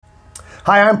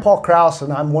Hi, I'm Paul Krause,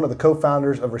 and I'm one of the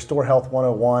co-founders of Restore Health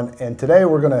 101. And today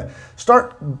we're going to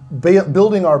start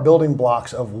building our building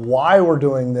blocks of why we're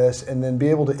doing this, and then be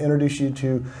able to introduce you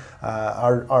to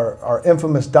our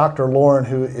infamous Dr. Lauren,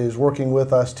 who is working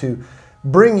with us to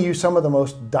bring you some of the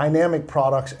most dynamic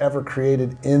products ever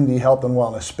created in the health and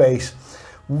wellness space.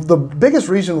 The biggest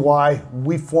reason why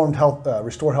we formed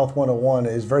Restore Health 101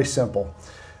 is very simple.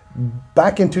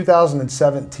 Back in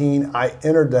 2017, I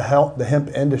entered the hemp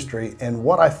industry, and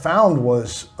what I found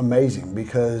was amazing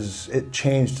because it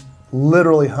changed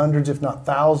literally hundreds, if not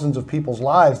thousands of people's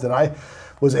lives that I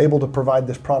was able to provide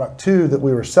this product to that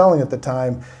we were selling at the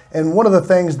time. And one of the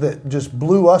things that just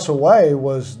blew us away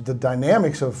was the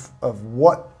dynamics of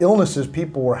what illnesses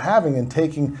people were having and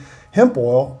taking hemp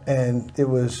oil, and it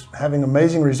was having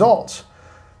amazing results.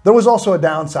 There was also a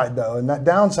downside though, and that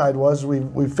downside was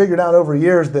we figured out over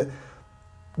years that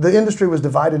the industry was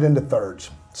divided into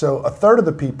thirds. So a third of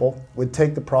the people would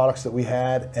take the products that we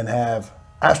had and have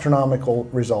astronomical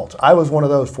results. I was one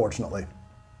of those, fortunately.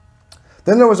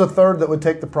 Then there was a third that would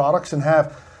take the products and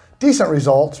have decent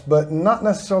results, but not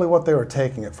necessarily what they were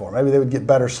taking it for. Maybe they would get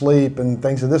better sleep and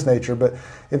things of this nature, but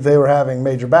if they were having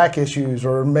major back issues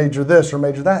or major this or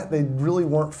major that, they really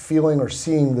weren't feeling or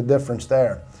seeing the difference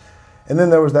there. And then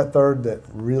there was that third that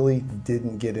really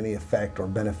didn't get any effect or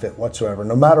benefit whatsoever,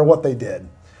 no matter what they did.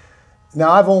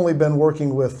 Now, I've only been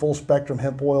working with full spectrum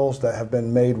hemp oils that have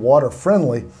been made water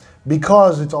friendly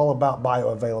because it's all about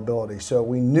bioavailability. So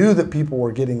we knew that people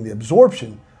were getting the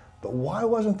absorption, but why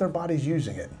wasn't their bodies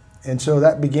using it? And so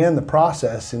that began the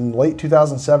process in late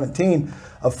 2017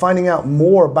 of finding out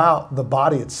more about the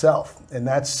body itself. And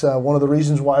that's one of the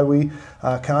reasons why we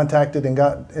contacted and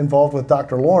got involved with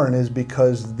Dr. Lauren, is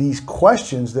because these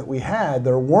questions that we had,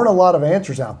 there weren't a lot of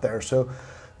answers out there. So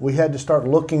we had to start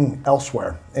looking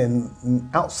elsewhere and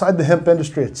outside the hemp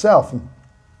industry itself.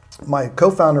 My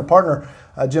co-founder partner,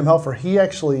 Jim Helfer, he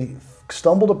actually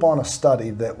stumbled upon a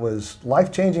study that was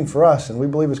life-changing for us, and we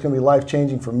believe it's going to be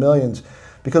life-changing for millions.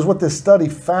 Because what this study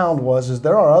found is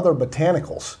there are other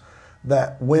botanicals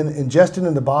that when ingested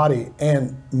in the body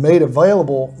and made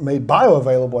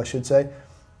bioavailable, I should say,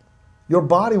 your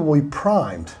body will be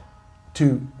primed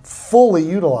to fully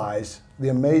utilize the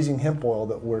amazing hemp oil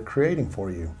that we're creating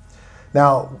for you.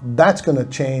 Now, that's going to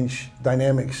change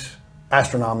dynamics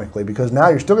astronomically, because now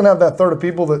you're still going to have that third of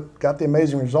people that got the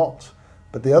amazing results,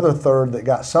 but the other third that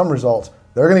got some results,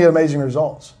 they're going to get amazing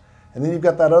results. And then you've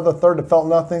got that other third that felt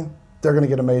nothing, they're going to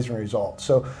get amazing results.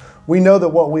 So we know that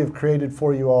what we've created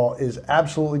for you all is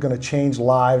absolutely going to change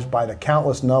lives by the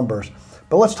countless numbers.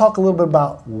 But let's talk a little bit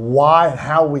about why and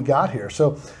how we got here.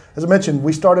 So as I mentioned,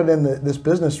 we started in this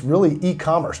business really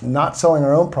e-commerce, not selling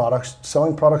our own products,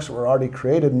 selling products that were already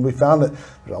created. And we found that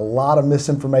there's a lot of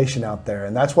misinformation out there.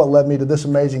 And that's what led me to this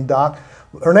amazing doc.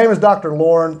 Her name is Dr.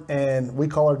 Lauren, and we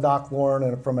call her Doc Lauren,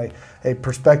 and from a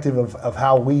perspective of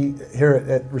how we here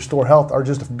at Restore Health are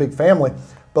just a big family.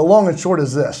 But long and short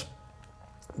is this.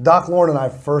 Doc Lauren and I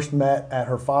first met at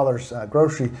her father's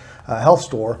grocery health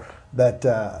store that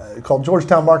called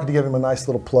Georgetown Market, to give him a nice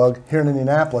little plug here in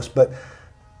Indianapolis. But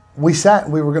we sat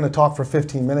and we were going to talk for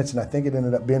 15 minutes, and I think it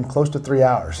ended up being close to 3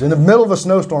 hours. In the middle of a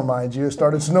snowstorm, mind you. It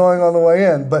started snowing on the way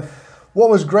in. But what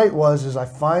was great is I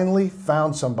finally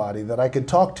found somebody that I could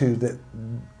talk to that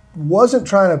wasn't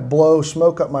trying to blow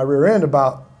smoke up my rear end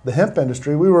about the hemp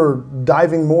industry. We were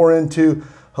diving more into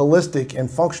holistic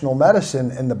and functional medicine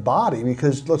in the body,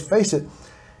 because let's face it,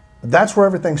 that's where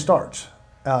everything starts.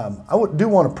 I do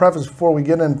want to preface before we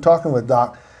get into talking with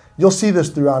Doc, you'll see this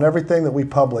throughout everything that we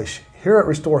publish. Here at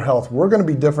Restore Health, we're going to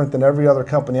be different than every other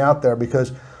company out there,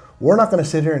 because we're not going to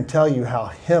sit here and tell you how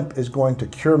hemp is going to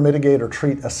cure, mitigate, or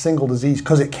treat a single disease,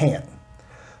 because it can't.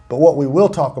 But what we will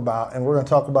talk about, and we're going to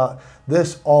talk about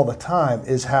this all the time,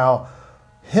 is how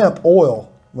hemp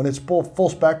oil, when it's full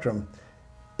spectrum,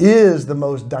 is the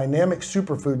most dynamic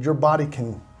superfood your body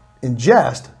can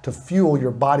ingest to fuel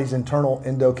your body's internal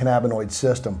endocannabinoid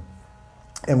system.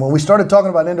 And when we started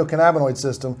talking about endocannabinoid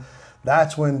system,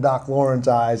 that's when Doc Lauren's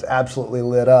eyes absolutely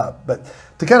lit up. But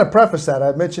to kind of preface that,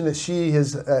 I mentioned that she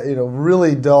has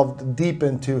really delved deep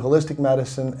into holistic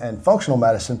medicine and functional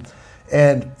medicine.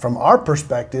 And from our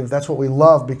perspective, that's what we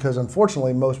love, because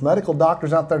unfortunately, most medical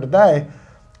doctors out there today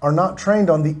are not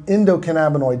trained on the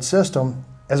endocannabinoid system.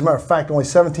 As a matter of fact, only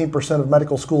 17% of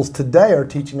medical schools today are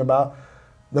teaching about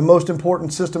the most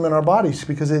important system in our bodies,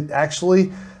 because it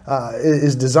actually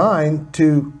is designed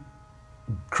to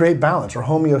create balance, or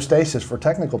homeostasis for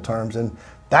technical terms, and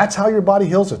that's how your body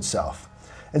heals itself.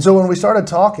 And so when we started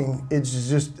talking, it's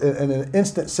just an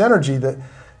instant synergy that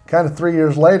kind of 3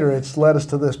 years later, it's led us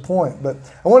to this point. But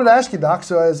I wanted to ask you, Doc,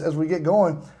 so as we get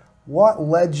going, what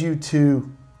led you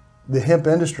to the hemp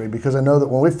industry? Because I know that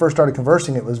when we first started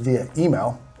conversing, it was via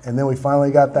email. And then we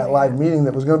finally got that live meeting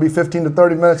that was going to be 15 to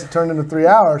 30 minutes. It turned into 3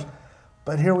 hours.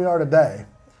 But here we are today.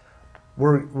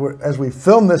 As we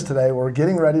film this today, we're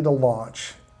getting ready to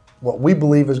launch what we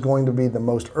believe is going to be the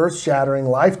most earth-shattering,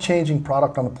 life-changing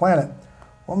product on the planet.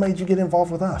 What made you get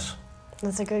involved with us?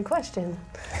 That's a good question.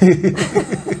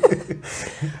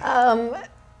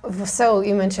 So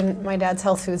you mentioned my dad's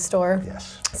health food store.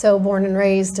 Yes. So born and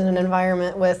raised in an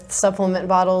environment with supplement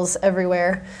bottles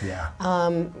everywhere. Yeah.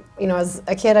 You know, as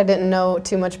a kid, I didn't know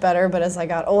too much better, but as I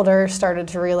got older, started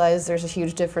to realize there's a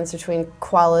huge difference between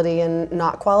quality and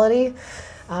not quality.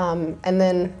 And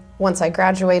then once I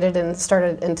graduated and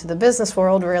started into the business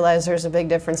world, realized there's a big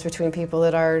difference between people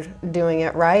that are doing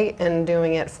it right and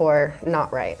doing it for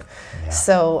not right. Yeah.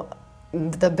 So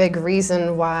the big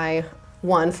reason why,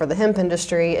 one, for the hemp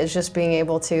industry is just being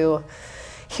able to,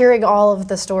 hearing all of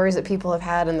the stories that people have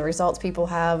had and the results people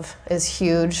have is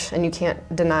huge, and you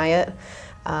can't deny it.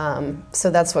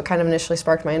 So that's what kind of initially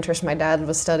sparked my interest. My dad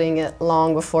was studying it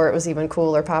long before it was even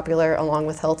cool or popular, along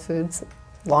with health foods,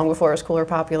 long before it was cool or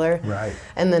popular. Right.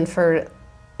 And then for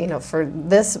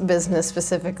this business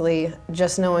specifically,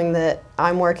 just knowing that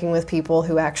I'm working with people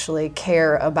who actually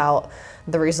care about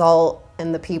the result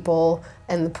and the people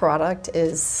and the product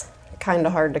is kind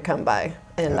of hard to come by.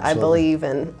 And Absolutely. I believe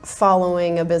in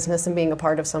following a business and being a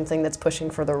part of something that's pushing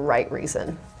for the right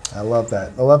reason. I love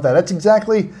that. I love that. That's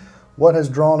exactly what has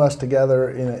drawn us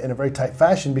together in a very tight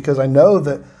fashion, because I know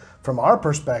that from our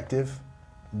perspective,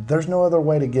 there's no other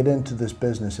way to get into this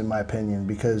business, in my opinion,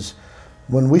 because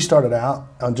when we started out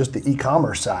on just the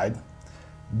e-commerce side,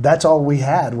 that's all we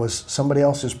had was somebody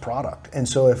else's product. And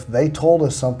so if they told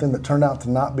us something that turned out to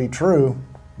not be true,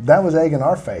 that was egg in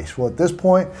our face. Well, at this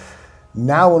point,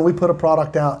 now when we put a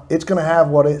product out, it's going to have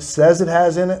what it says it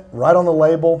has in it, right on the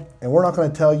label, and we're not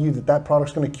going to tell you that that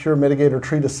product's going to cure, mitigate, or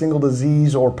treat a single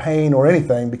disease or pain or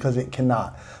anything, because it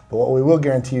cannot. But what we will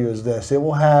guarantee you is this: it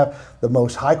will have the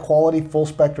most high-quality,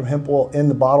 full-spectrum hemp oil in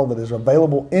the bottle that is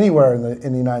available anywhere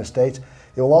in the United States.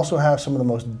 It will also have some of the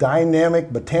most dynamic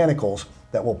botanicals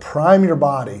that will prime your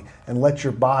body and let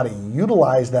your body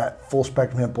utilize that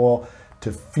full-spectrum hemp oil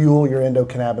to fuel your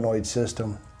endocannabinoid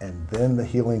system, and then the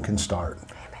healing can start.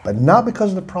 But not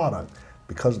because of the product,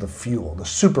 because of the fuel, the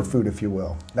superfood, if you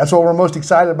will. That's what we're most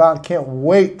excited about. Can't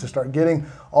wait to start getting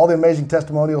all the amazing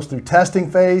testimonials through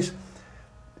testing phase.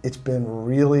 It's been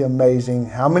really amazing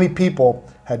how many people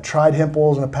had tried hemp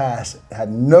oils in the past,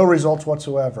 had no results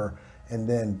whatsoever, and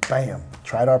then bam,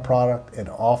 tried our product, and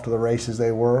off to the races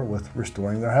they were with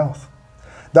restoring their health.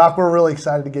 Doc, we're really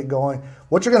excited to get going.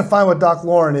 What you're going to find with Doc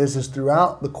Lauren is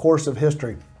throughout the course of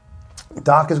history,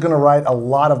 Doc is going to write a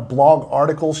lot of blog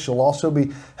articles. She'll also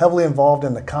be heavily involved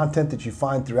in the content that you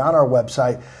find throughout our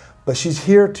website, but she's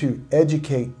here to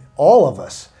educate all of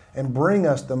us and bring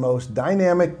us the most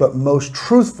dynamic but most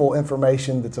truthful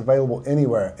information that's available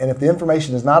anywhere. And if the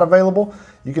information is not available,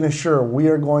 you can assure we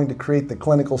are going to create the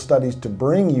clinical studies to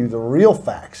bring you the real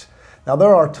facts. Now,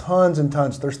 there are tons and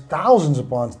tons, there's thousands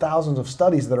upon thousands of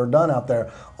studies that are done out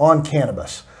there on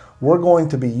cannabis. We're going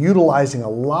to be utilizing a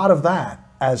lot of that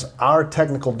as our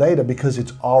technical data because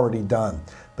it's already done.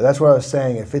 But that's what I was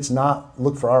saying. If it's not,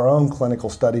 look for our own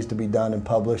clinical studies to be done and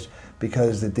published,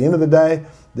 because at the end of the day,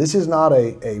 this is not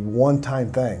a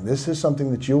one-time thing. This is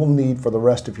something that you will need for the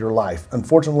rest of your life.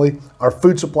 Unfortunately, our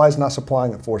food supply is not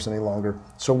supplying it for us any longer,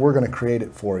 so we're going to create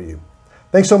it for you.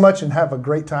 Thanks so much, and have a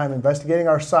great time investigating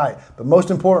our site. But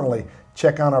most importantly,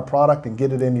 check out our product and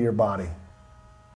get it into your body.